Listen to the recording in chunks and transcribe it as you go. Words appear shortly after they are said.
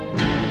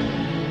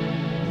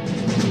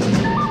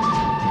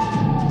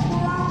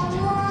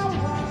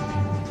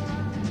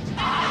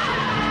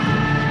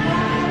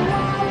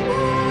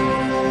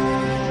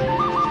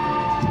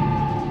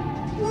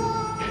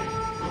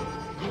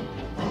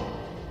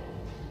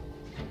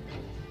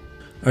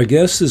Our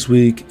guest this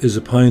week is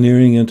a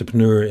pioneering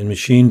entrepreneur in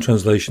machine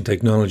translation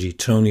technology,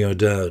 Tony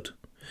O'Dowd.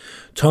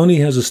 Tony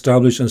has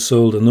established and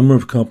sold a number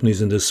of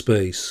companies in this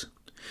space.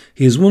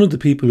 He is one of the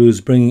people who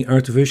is bringing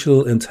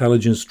artificial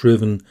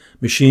intelligence-driven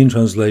machine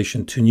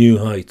translation to new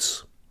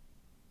heights.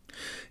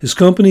 His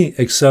company,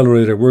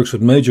 Accelerator, works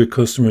with major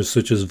customers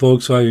such as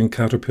Volkswagen,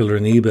 Caterpillar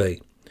and eBay,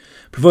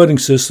 providing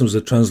systems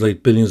that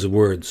translate billions of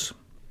words.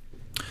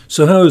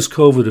 So how has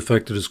COVID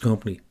affected his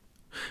company?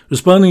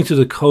 Responding to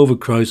the COVID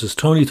crisis,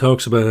 Tony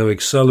talks about how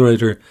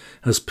Accelerator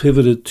has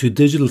pivoted to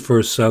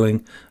digital-first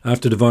selling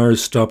after the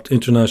virus stopped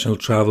international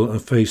travel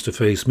and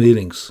face-to-face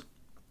meetings.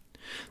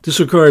 This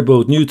required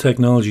both new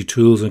technology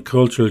tools and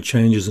cultural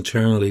changes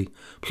internally,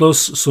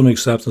 plus some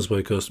acceptance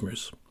by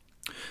customers.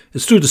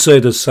 It's true to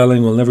say that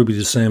selling will never be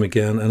the same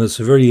again, and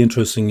it's a very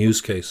interesting use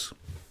case.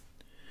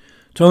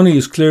 Tony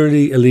is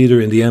clearly a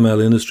leader in the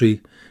ML industry,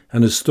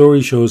 and his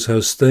story shows how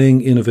staying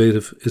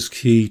innovative is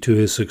key to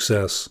his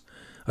success.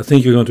 I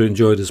think you're going to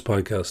enjoy this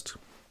podcast.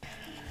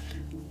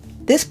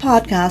 This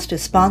podcast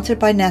is sponsored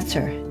by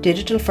Netzer,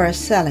 Digital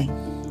First Selling.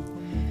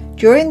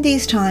 During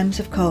these times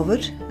of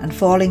COVID and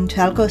falling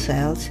telco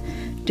sales,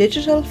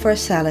 Digital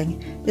First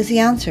Selling is the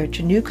answer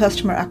to new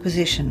customer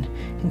acquisition,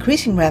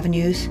 increasing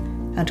revenues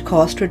and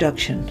cost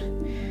reduction.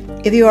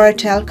 If you are a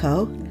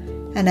telco,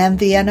 an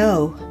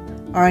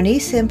MVNO or an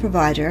eSIM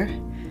provider,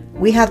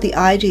 we have the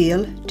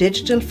ideal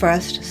Digital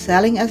First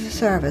Selling as a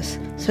Service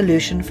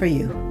solution for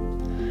you.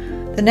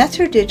 The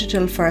Netzer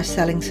Digital First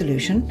Selling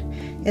solution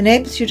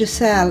enables you to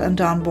sell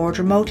and onboard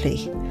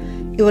remotely.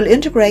 You will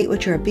integrate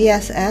with your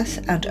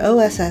BSS and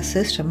OSS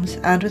systems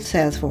and with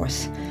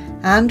Salesforce,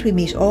 and we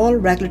meet all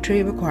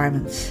regulatory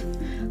requirements.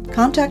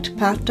 Contact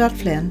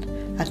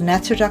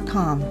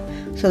pat.flynn@netzer.com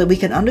so that we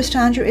can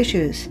understand your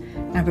issues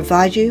and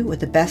provide you with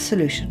the best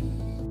solution.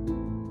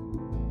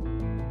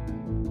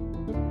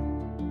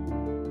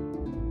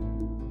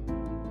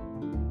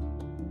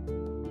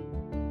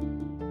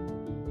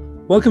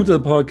 Welcome to the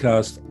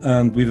podcast,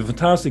 and we have a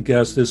fantastic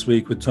guest this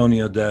week with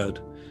Tony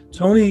O'Dowd.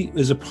 Tony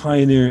is a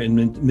pioneer in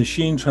the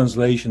machine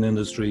translation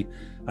industry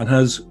and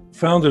has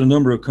founded a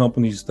number of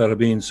companies that have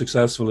been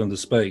successful in the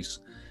space,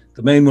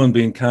 the main one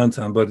being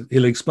Kantan, but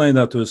he'll explain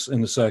that to us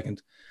in a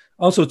second.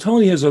 Also,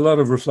 Tony has a lot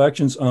of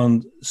reflections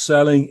on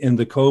selling in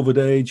the COVID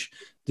age,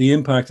 the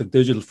impact of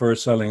digital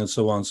first selling and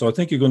so on. So I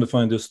think you're going to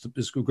find this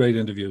a great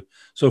interview.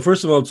 So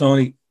first of all,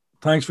 Tony,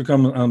 thanks for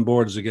coming on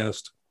board as a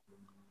guest.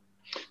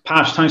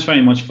 Pat, thanks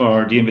very much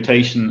for the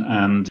invitation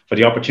and for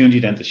the opportunity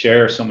then to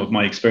share some of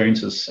my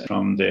experiences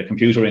from the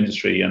computer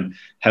industry and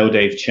how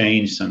they've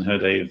changed and how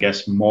they've, I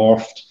guess,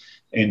 morphed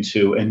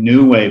into a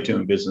new way of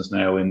doing business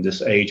now in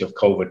this age of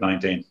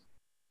COVID-19.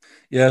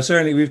 Yeah,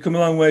 certainly. We've come a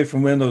long way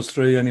from Windows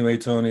 3 anyway,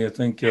 Tony. I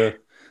think...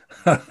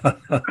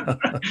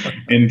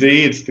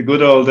 Indeed, the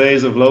good old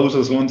days of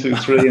Lotus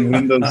 123 and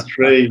Windows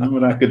 3.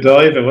 Remember that?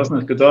 Godiva,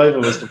 wasn't it? Godiva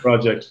was the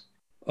project.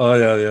 Oh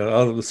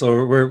yeah.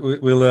 So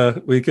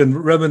we can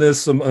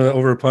reminisce some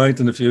over a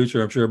pint in the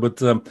future, I'm sure. But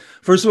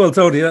first of all,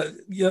 Tony,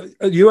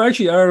 you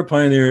actually are a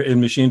pioneer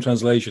in machine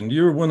translation.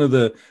 You're one of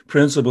the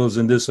principals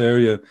in this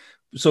area.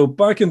 So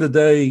back in the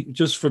day,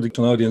 just for the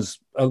audience,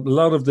 a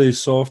lot of the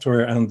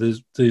software and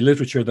the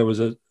literature that was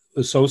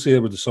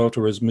associated with the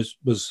software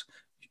was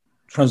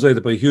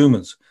translated by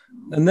humans.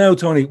 And now,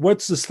 Tony,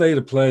 what's the state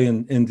of play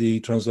in the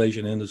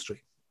translation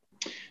industry?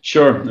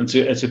 Sure,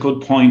 it's a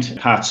good point,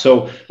 Pat.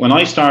 So when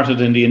I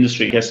started in the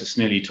industry, I guess it's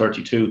nearly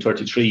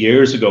 33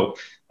 years ago,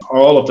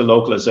 all of the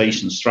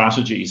localization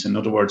strategies, in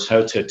other words,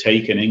 how to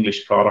take an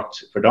English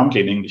product,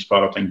 predominantly an English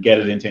product, and get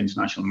it into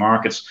international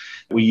markets,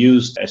 we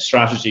used a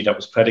strategy that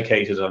was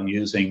predicated on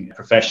using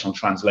professional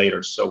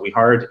translators. So we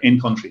hired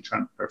in-country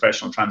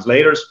professional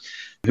translators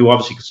who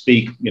obviously could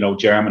speak,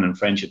 German and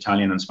French,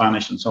 Italian and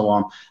Spanish and so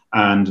on.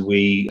 And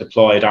we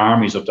deployed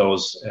armies of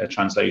those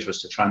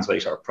translators to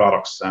translate our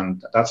products.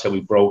 And that's how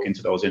we broke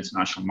into those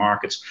international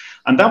markets.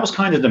 And that was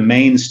kind of the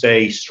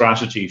mainstay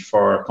strategy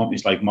for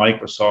companies like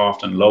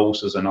Microsoft and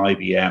Lotus and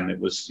IBM.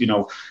 It was,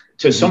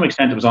 to some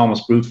extent, it was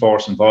almost brute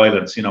force and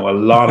violence, a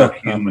lot of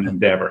human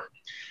endeavor.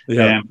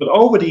 Yeah. But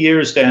over the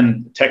years,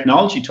 then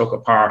technology took a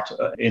part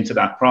into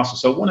that process.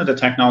 So one of the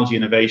technology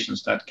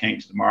innovations that came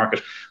to the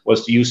market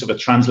was the use of a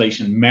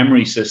translation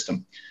memory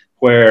system,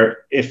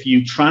 where if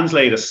you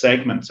translate a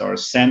segment or a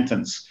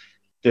sentence,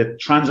 the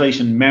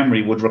translation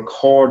memory would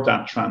record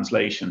that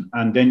translation,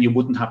 and then you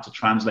wouldn't have to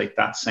translate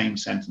that same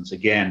sentence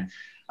again.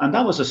 And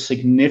that was a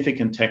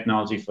significant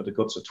technology for the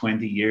guts of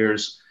 20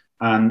 years.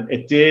 And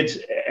it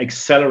did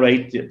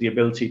accelerate the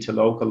ability to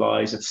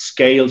localize. It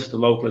scaled the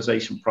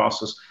localization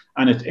process,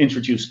 and it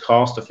introduced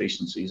cost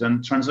efficiencies.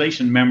 And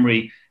translation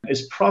memory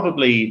is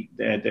probably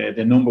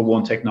the number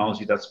one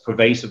technology that's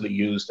pervasively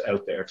used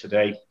out there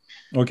today.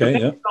 Okay,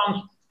 yeah.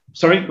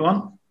 Sorry, go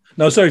on.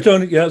 No, sorry,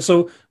 Tony. Yeah,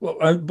 so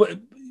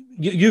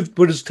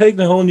but it's taken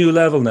a whole new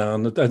level now,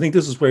 and I think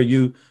this is where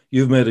you've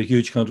made a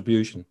huge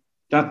contribution.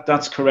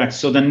 That's correct.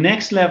 So the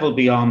next level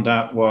beyond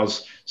that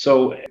was,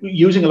 so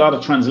using a lot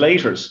of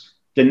translators,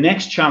 The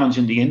next challenge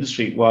in the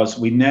industry was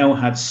we now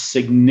had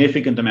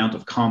significant amount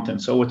of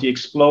content. So with the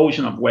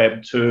explosion of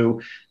Web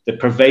 2, the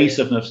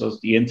pervasiveness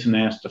of the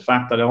internet, the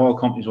fact that all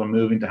companies were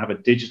moving to have a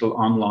digital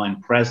online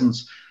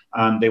presence,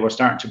 and they were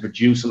starting to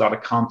produce a lot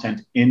of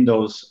content in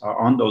those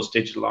on those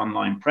digital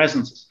online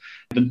presences,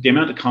 the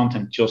amount of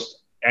content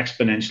just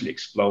exponentially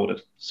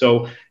exploded.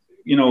 So,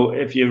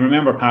 if you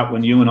remember, Pat,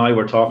 when you and I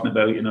were talking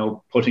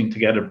about, putting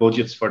together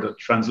budgets for the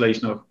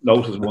translation of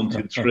Lotus 1,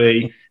 2,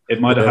 3, it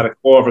might have had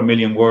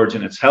 250,000 words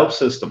in its help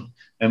system.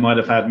 It might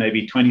have had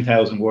maybe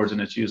 20,000 words in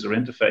its user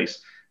interface.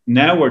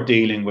 Now we're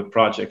dealing with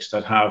projects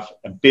that have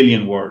 1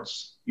 billion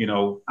words.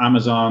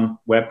 Amazon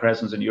web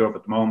presence in Europe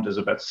at the moment is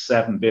about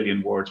 7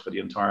 billion words for the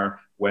entire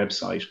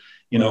website.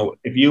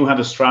 If you had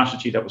a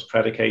strategy that was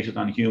predicated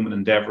on human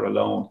endeavor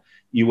alone,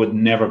 you would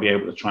never be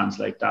able to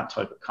translate that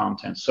type of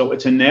content. So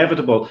it's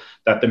inevitable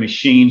that the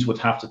machines would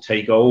have to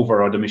take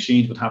over, or the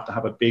machines would have to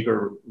have a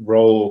bigger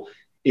role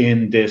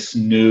in this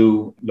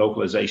new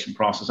localization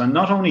process. And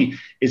not only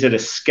is it a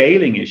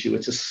scaling issue,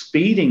 it's a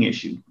speeding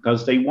issue,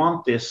 because they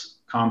want this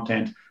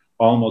content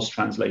almost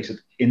translated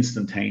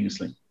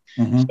instantaneously.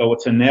 Mm-hmm. So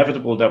it's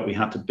inevitable that we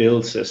have to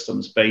build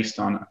systems based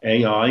on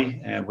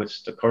AI,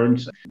 which the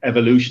current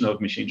evolution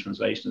of machine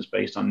translation is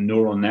based on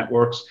neural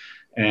networks.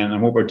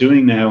 And what we're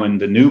doing now in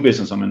the new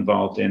business I'm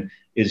involved in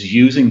is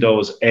using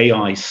those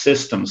AI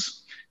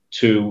systems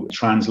to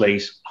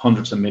translate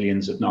hundreds of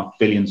millions, if not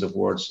billions of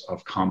words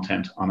of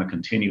content on a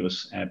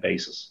continuous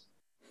basis.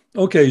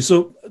 Okay,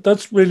 so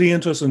that's really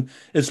interesting.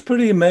 It's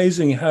pretty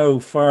amazing how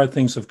far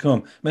things have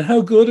come. I mean,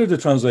 how good are the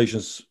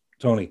translations,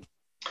 Tony?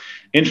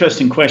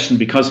 Interesting question,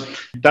 because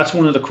that's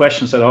one of the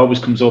questions that always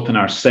comes up in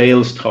our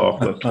sales talk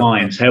with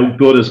clients. How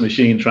good is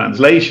machine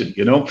translation,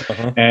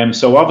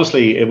 So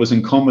obviously it was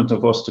incumbent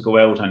of us to go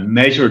out and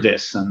measure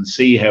this and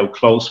see how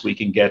close we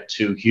can get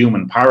to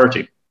human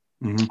parity.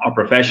 Mm-hmm. Or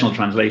professional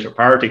translator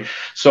parity.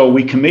 So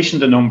we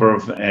commissioned a number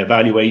of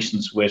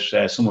evaluations with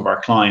some of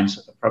our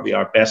clients. Probably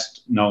our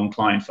best known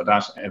client for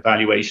that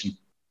evaluation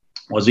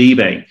was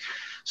eBay.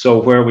 So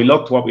what we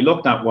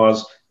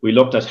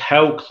looked at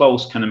how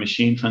close can a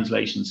machine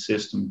translation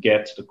system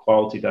get to the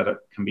quality that it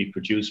can be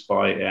produced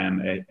by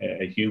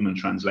a human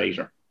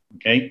translator.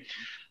 Okay,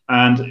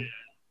 and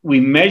we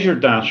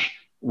measured that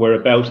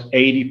we're about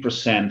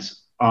 80%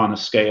 on a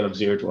scale of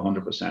 0 to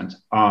 100%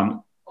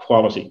 on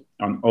quality,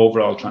 on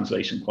overall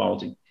translation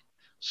quality.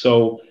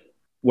 So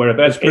we're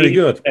about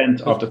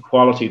 80% of the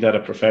quality that a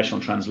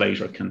professional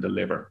translator can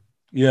deliver.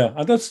 Yeah,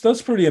 and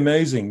that's pretty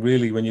amazing,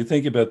 really, when you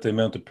think about the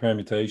amount of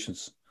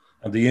permutations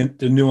and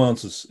the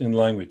nuances in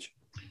language.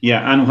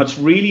 Yeah, and what's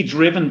really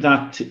driven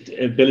that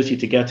ability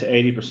to get to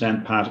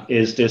 80%, Pat,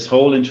 is this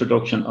whole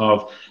introduction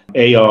of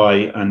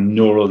AI and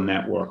neural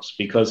networks.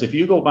 Because if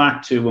you go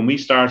back to when we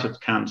started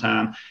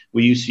Kantan,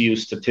 we used to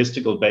use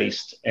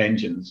statistical-based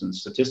engines, and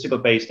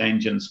statistical-based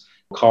engines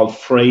called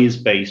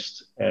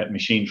phrase-based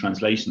machine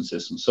translation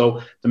systems.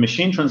 So the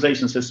machine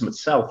translation system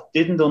itself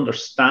didn't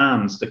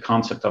understand the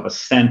concept of a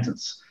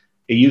sentence.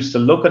 It used to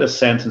look at a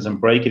sentence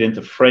and break it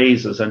into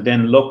phrases, and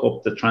then look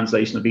up the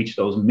translation of each of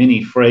those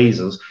mini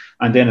phrases,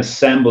 and then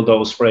assemble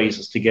those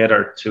phrases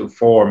together to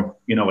form,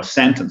 a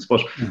sentence.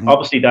 But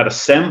obviously that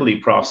assembly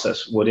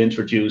process would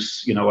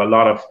introduce, a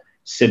lot of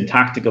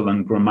syntactical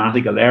and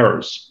grammatical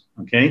errors.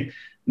 Okay.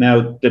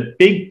 Now, the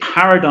big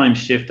paradigm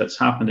shift that's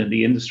happened in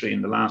the industry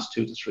in the last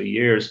 2 to 3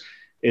 years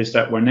is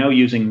that we're now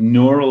using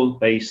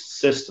neural-based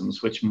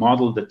systems which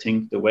model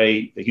the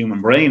way the human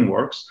brain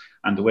works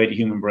and the way the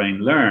human brain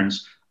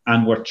learns.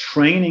 And we're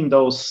training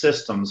those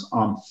systems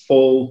on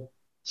full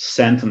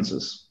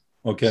sentences.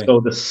 Okay. So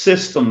the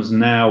systems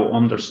now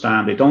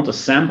understand, they don't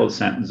assemble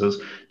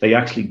sentences, they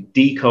actually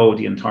decode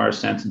the entire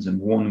sentence in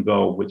one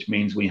go, which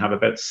means we have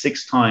about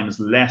 6 times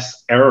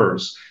less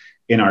errors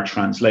in our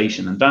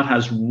translation. And that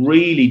has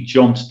really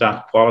jumped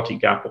that quality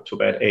gap up to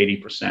about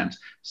 80%.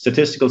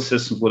 Statistical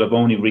systems would have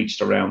only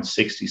reached around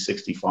 60,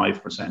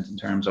 65% in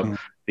terms of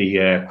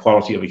the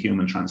quality of a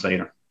human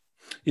translator.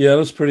 Yeah,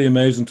 that's pretty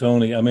amazing,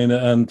 Tony. I mean,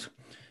 and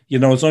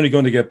it's only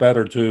going to get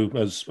better too,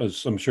 as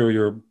I'm sure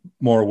you're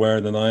more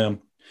aware than I am.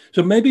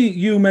 So maybe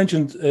you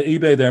mentioned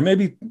eBay there.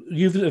 Maybe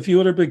you've a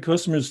few other big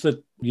customers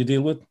that you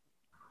deal with.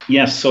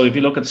 Yes. So if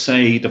you look at,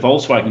 say, the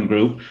Volkswagen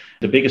Group,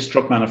 the biggest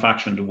truck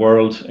manufacturer in the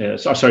world,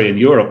 in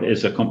Europe,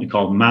 is a company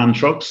called MAN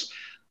Trucks.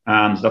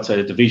 And that's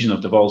a division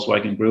of the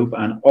Volkswagen Group.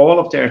 And all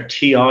of their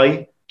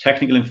TI,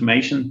 technical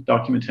information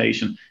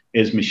documentation,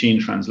 is machine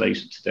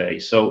translated today.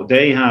 So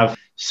they have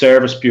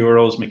service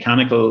bureaus,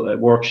 mechanical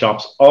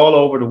workshops all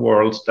over the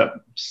world that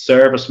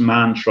service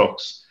MAN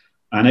trucks.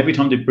 And every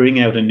time they bring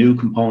out a new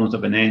component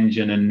of an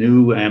engine, a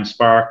new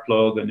spark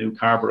plug, a new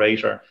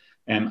carburetor,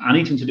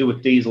 anything to do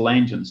with diesel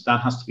engines,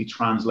 that has to be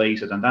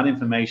translated. And that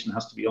information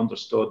has to be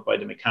understood by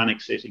the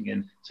mechanic sitting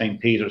in St.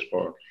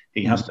 Petersburg,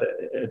 He has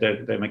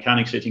to, the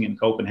mechanic sitting in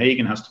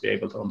Copenhagen has to be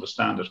able to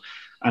understand it.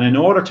 And in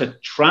order to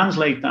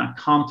translate that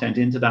content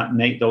into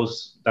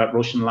that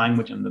Russian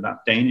language and that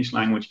Danish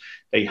language,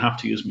 they have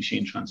to use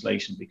machine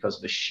translation because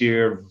of the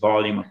sheer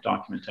volume of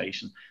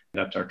documentation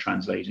that they're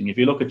translating. If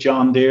you look at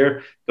John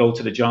Deere, go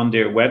to the John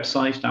Deere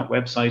website. That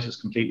website is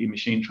completely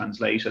machine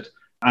translated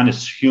and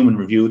it's human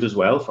reviewed as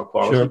well for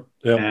quality.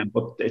 Sure. Yeah.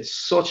 But it's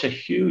such a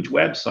huge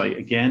website.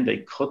 Again, they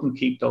couldn't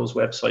keep those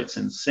websites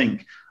in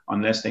sync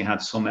unless they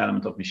had some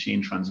element of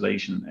machine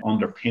translation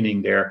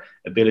underpinning their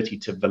ability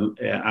to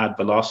add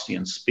velocity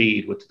and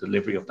speed with the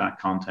delivery of that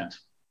content.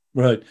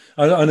 Right.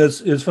 And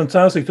it's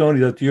fantastic, Tony,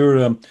 that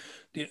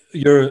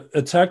you're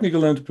a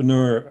technical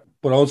entrepreneur,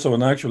 but also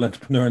an actual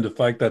entrepreneur in the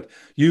fact that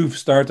you've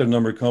started a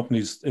number of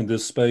companies in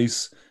this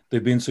space.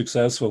 They've been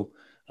successful.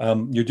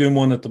 You're doing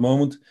one at the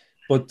moment.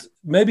 But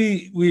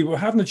maybe we were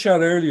having a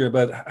chat earlier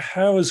about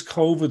how has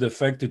COVID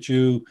affected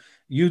you?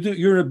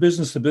 You're a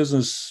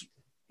business-to-business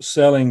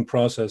selling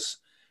process.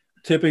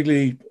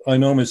 Typically, I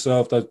know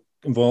myself that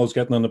involves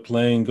getting on a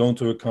plane, going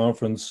to a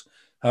conference,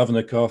 having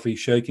a coffee,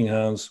 shaking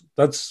hands.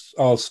 That's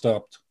all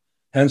stopped.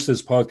 Hence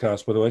this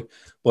podcast, by the way.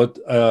 But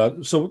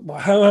so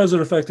how has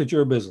it affected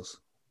your business?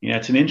 Yeah,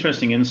 it's an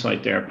interesting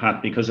insight there,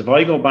 Pat, because if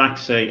I go back,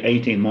 say,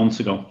 18 months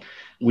ago,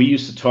 we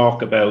used to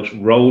talk about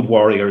road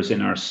warriors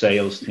in our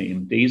sales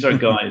team. These are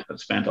guys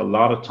that spent a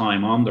lot of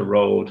time on the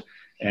road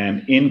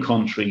in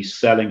country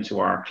selling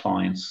to our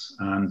clients.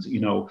 And, you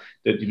know,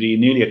 there'd be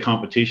nearly a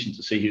competition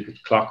to see who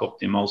could clock up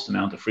the most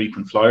amount of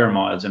frequent flyer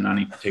miles in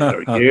any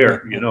particular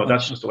year. You know,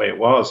 that's just the way it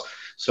was.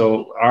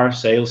 So our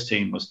sales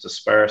team was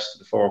dispersed to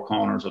the four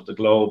corners of the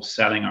globe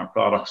selling our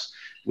products.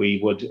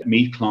 We would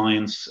meet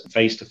clients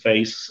face to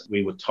face.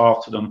 We would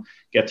talk to them,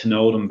 get to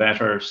know them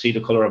better, see the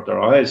color of their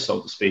eyes,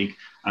 so to speak,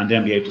 and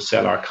then be able to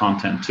sell our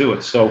content to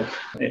it. So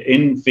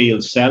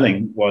in-field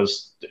selling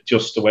was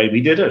just the way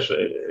we did it.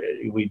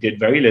 We did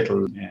very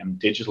little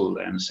digital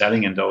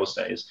selling in those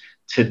days.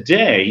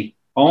 Today,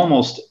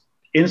 almost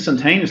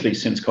instantaneously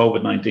since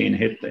COVID-19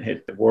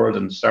 hit the world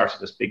and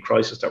started this big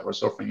crisis that we're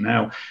suffering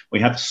now,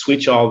 we had to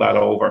switch all that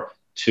over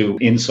to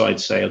inside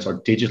sales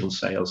or digital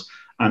sales.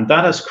 And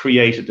that has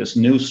created this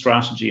new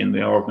strategy in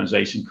the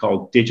organization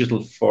called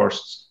digital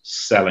first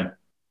selling.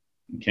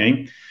 Okay.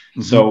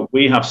 Mm-hmm. So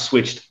we have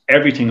switched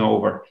everything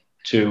over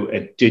to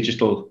a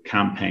digital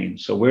campaign.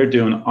 So we're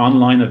doing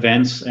online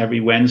events every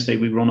Wednesday.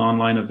 We run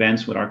online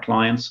events with our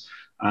clients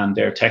and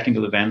their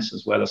technical events,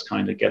 as well as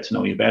kind of get to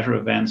know you better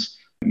events.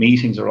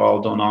 Meetings are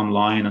all done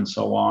online and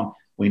so on.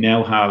 We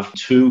now have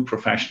 2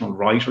 professional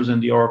writers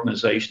in the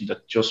organization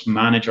that just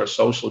manage our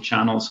social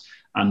channels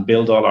and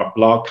build all our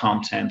blog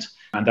content.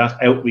 And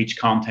that outreach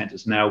content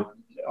is now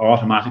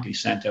automatically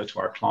sent out to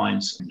our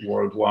clients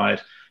worldwide.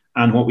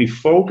 And what we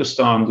focused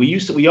on,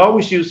 we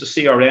always used the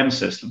CRM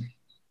system,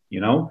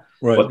 you know,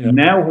 right, but yeah.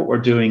 Now what we're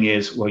doing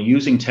is we're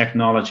using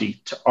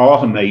technology to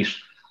automate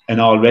an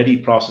already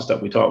process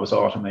that we thought was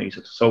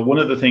automated. So one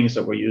of the things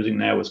that we're using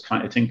now is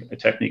a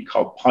technique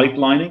called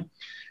pipelining,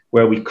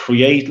 where we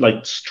create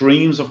like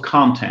streams of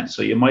content.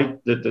 So you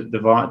might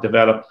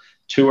develop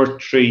 2 or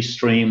 3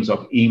 streams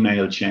of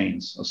email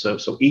chains.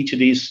 So each of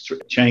these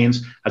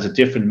chains has a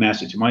different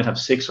message. You might have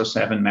 6 or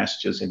 7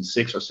 messages in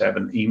 6 or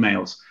 7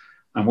 emails.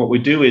 And what we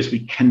do is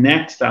we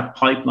connect that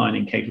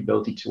pipelining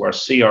capability to our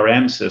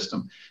CRM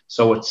system.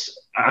 So it's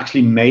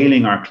actually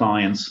mailing our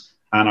clients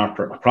and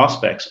our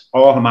prospects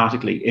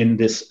automatically in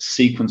this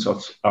sequence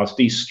of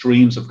these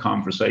streams of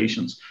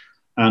conversations.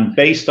 And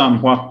based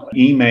on what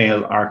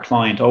email our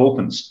client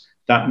opens,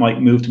 that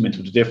might move them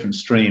into a different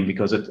stream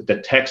because it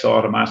detects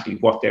automatically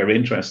what they're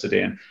interested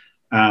in.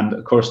 And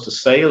of course, the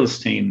sales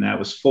team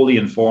now is fully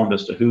informed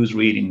as to who's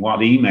reading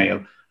what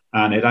email,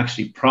 and it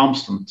actually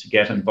prompts them to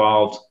get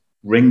involved,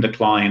 ring the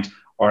client,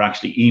 or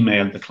actually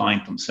email the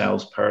client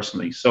themselves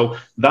personally. So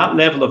that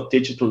level of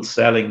digital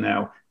selling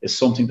now is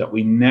something that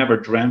we never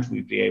dreamt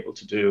we'd be able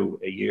to do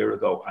a year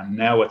ago. And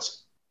now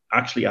it's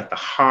actually at the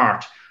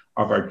heart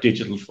of our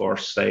digital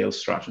first sales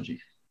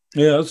strategy.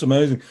 Yeah, that's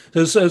amazing.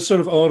 There's sort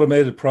of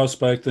automated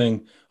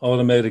prospecting,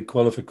 automated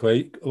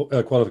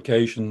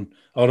qualification,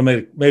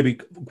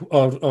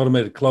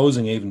 automated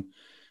closing even.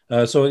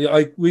 So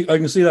I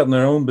can see that in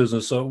our own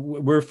business. So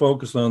we're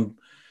focused on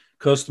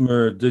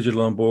customer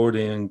digital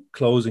onboarding and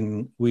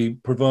closing. We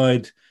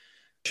provide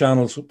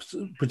channels,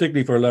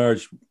 particularly for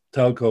large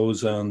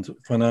telcos and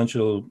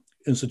financial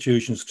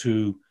institutions,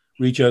 to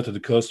reach out to the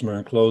customer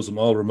and close them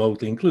all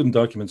remotely, including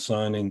document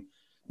signing,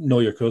 know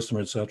your customer,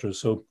 etc.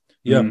 So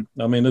yeah,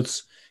 I mean,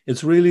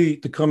 it's really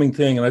the coming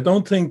thing. And I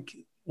don't think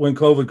when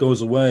COVID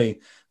goes away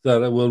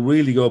that it will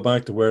really go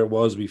back to where it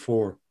was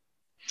before.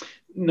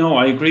 No,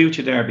 I agree with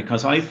you there,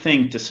 because I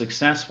think the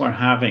success we're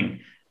having,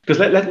 because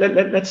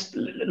let's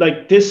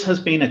like, this has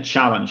been a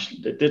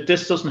challenge.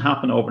 This doesn't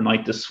happen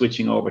overnight, this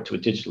switching over to a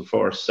digital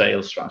first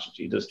sales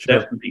strategy. There's sure.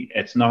 Definitely,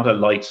 it's not a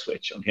light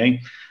switch,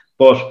 okay?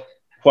 But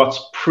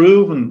what's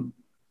proven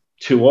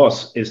to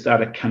us is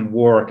that it can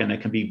work and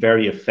it can be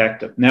very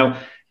effective. Now,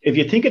 if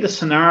you think of the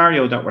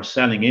scenario that we're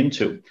selling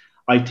into,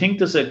 I think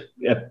there's a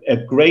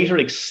greater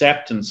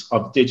acceptance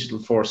of digital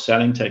first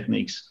selling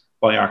techniques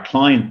by our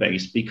client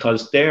base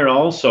because they're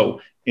also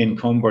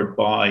encumbered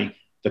by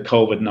the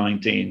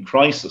COVID-19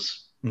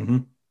 crisis. Mm-hmm.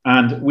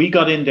 And we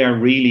got in there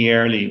really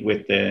early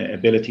with the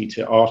ability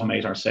to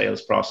automate our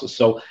sales process.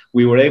 So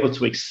we were able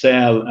to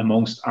excel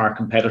amongst our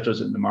competitors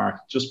in the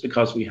market just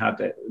because we had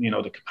the,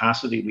 the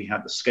capacity, we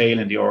had the scale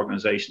in the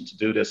organization to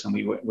do this, and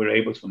we were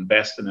able to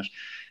invest in it.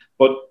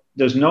 But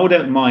there's no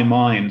doubt in my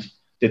mind,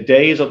 the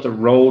days of the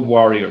road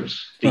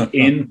warriors, the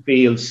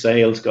in-field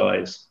sales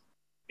guys,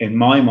 in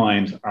my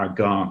mind, are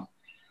gone.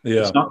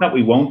 Yeah. It's not that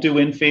we won't do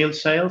in-field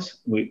sales.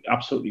 We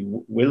absolutely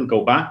will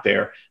go back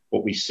there,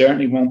 but we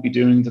certainly won't be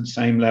doing the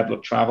same level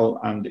of travel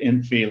and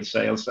in-field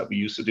sales that we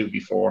used to do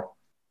before.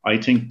 I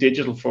think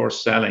digital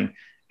first selling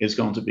is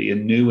going to be a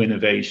new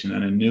innovation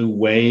and a new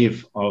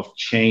wave of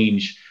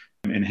change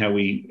in how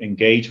we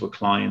engage with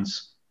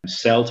clients,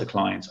 sell to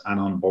clients, and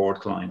onboard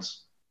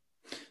clients.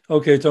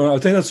 Okay, Tony, I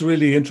think that's a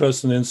really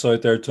interesting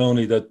insight there,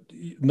 Tony, that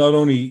not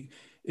only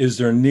is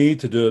there a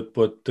need to do it,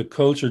 but the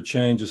culture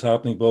change is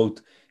happening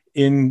both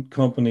in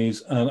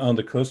companies and on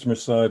the customer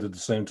side at the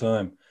same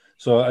time.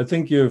 So I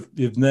think you've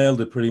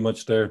nailed it pretty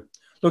much there.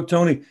 Look,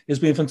 Tony, it's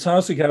been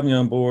fantastic having you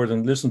on board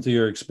and listening to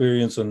your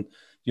experience and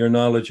your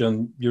knowledge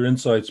and your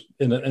insights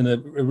in a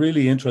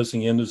really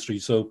interesting industry.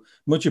 So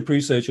much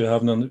appreciate you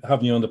having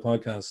you on the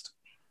podcast.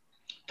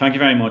 Thank you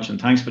very much, and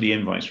thanks for the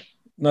invite.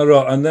 No,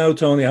 right. And now,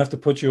 Tony, I have to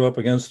put you up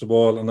against the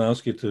wall and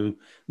ask you to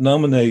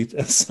nominate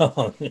a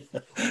song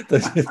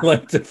that you'd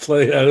like to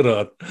play out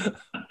on.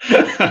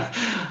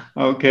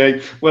 Okay.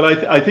 Well,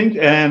 I think,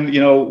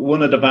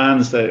 one of the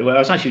bands that, it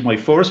was actually my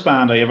first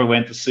band I ever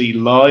went to see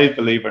live,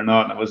 believe it or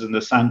not. I was in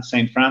the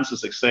St.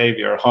 Francis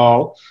Xavier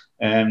Hall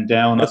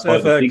down at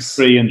the Big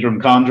Tree in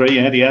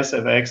Drumcondry, the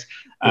SFX.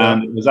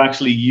 And it was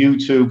actually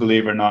U2,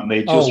 believe it or not. And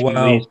they just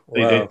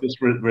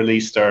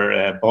released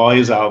their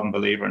Boys album,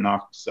 believe it or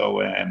not.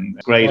 So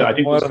great. I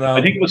think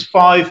it was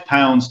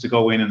 £5 to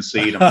go in and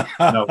see them.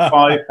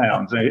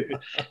 £5.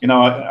 And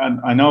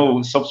I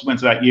know subsequent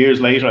to that,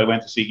 years later, I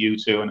went to see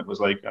U2, and it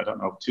was like, I don't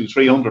know,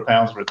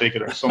 £200-300 for a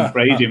ticket or some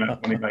crazy amount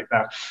of money like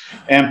that.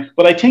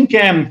 But I think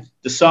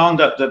the song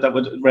that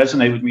would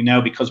resonate with me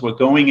now, because we're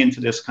going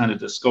into this kind of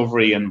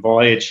discovery and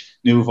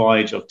new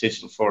voyage of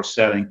digital first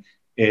selling,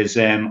 is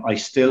I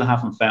still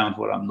haven't found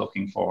what I'm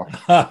looking for.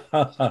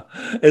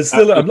 It's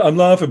still, I'm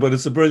laughing, but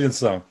it's a brilliant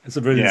song. It's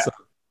a brilliant song.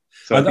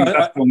 So I think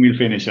that's when we'll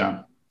finish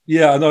on.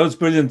 Yeah, no, it's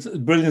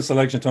brilliant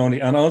selection, Tony.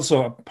 And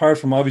also, apart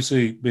from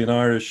obviously being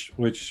Irish,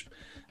 which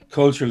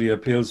culturally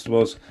appeals to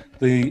us,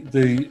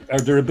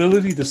 their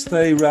ability to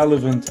stay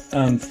relevant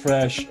and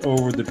fresh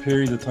over the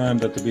period of time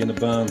that they've been a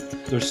band,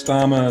 their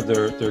stamina,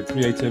 their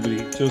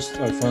creativity, just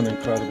I find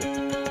incredible.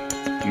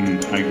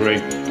 I agree.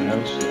 I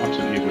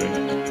absolutely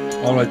agree.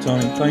 All right,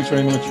 Tony. Thanks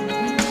very much.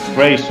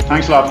 Great.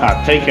 Thanks a lot,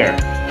 Pat. Take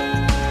care.